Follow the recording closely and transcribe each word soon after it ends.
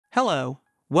Hello,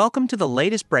 welcome to the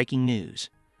latest breaking news.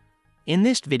 In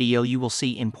this video, you will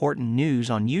see important news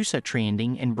on USA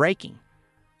trending and breaking.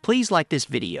 Please like this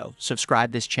video,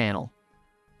 subscribe this channel.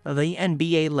 The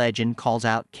NBA legend calls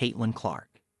out Caitlin Clark.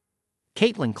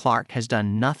 Caitlin Clark has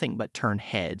done nothing but turn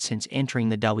heads since entering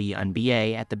the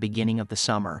WNBA at the beginning of the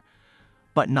summer,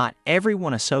 but not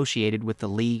everyone associated with the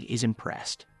league is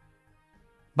impressed.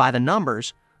 By the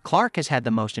numbers, Clark has had the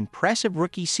most impressive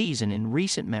rookie season in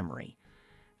recent memory.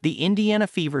 The Indiana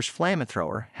Fever's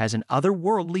flamethrower has an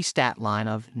otherworldly stat line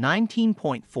of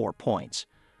 19.4 points,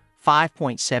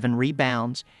 5.7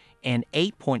 rebounds, and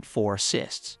 8.4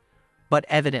 assists. But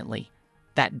evidently,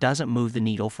 that doesn't move the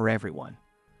needle for everyone.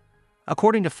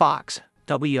 According to Fox,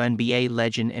 WNBA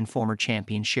legend and former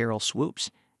champion Sheryl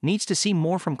Swoopes needs to see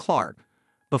more from Clark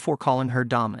before calling her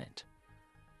dominant.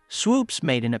 Swoopes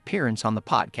made an appearance on the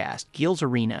podcast Gil's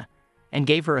Arena and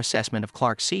gave her assessment of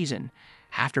Clark's season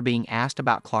after being asked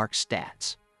about Clark's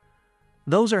stats.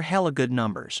 Those are hella good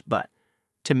numbers, but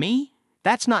to me,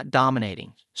 that's not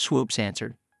dominating, Swoopes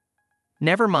answered.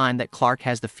 Never mind that Clark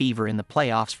has the Fever in the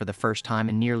playoffs for the first time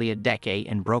in nearly a decade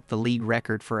and broke the league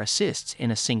record for assists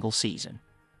in a single season.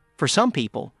 For some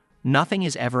people, nothing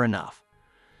is ever enough.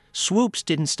 Swoopes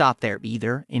didn't stop there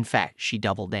either. In fact, she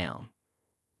doubled down.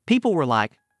 People were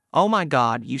like, "Oh my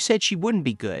God, you said she wouldn't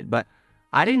be good," but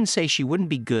I didn't say she wouldn't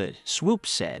be good, Swoopes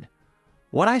said.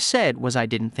 What I said was I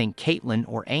didn't think Caitlin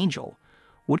or Angel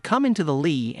would come into the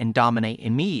league and dominate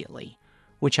immediately,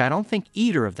 which I don't think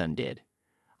either of them did.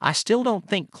 I still don't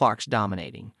think Clark's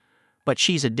dominating, but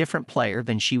she's a different player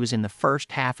than she was in the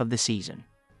first half of the season.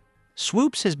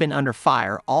 Swoopes has been under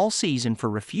fire all season for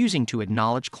refusing to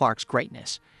acknowledge Clark's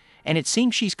greatness, and it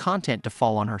seems she's content to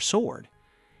fall on her sword.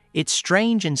 It's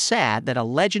strange and sad that a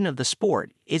legend of the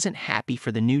sport isn't happy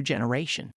for the new generation.